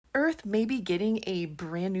Earth may be getting a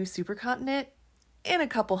brand new supercontinent in a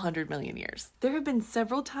couple 100 million years. There have been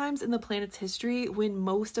several times in the planet's history when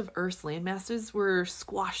most of Earth's landmasses were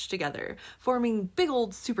squashed together, forming big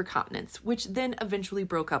old supercontinents, which then eventually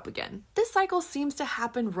broke up again. This cycle seems to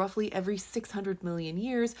happen roughly every 600 million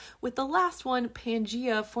years, with the last one,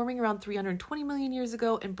 Pangaea, forming around 320 million years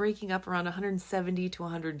ago and breaking up around 170 to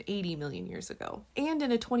 180 million years ago. And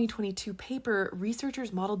in a 2022 paper,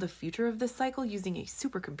 researchers modeled the future of this cycle using a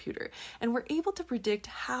supercomputer, and were able to predict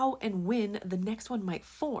how and when the next one might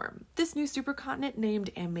form. This new supercontinent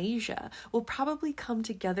named Amasia will probably come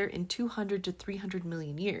together in 200 to 300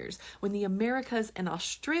 million years when the Americas and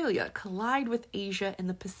Australia collide with Asia and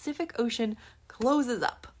the Pacific Ocean closes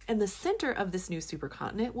up. And the center of this new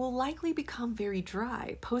supercontinent will likely become very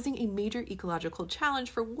dry, posing a major ecological challenge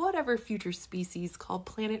for whatever future species call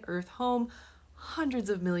planet Earth home hundreds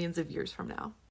of millions of years from now.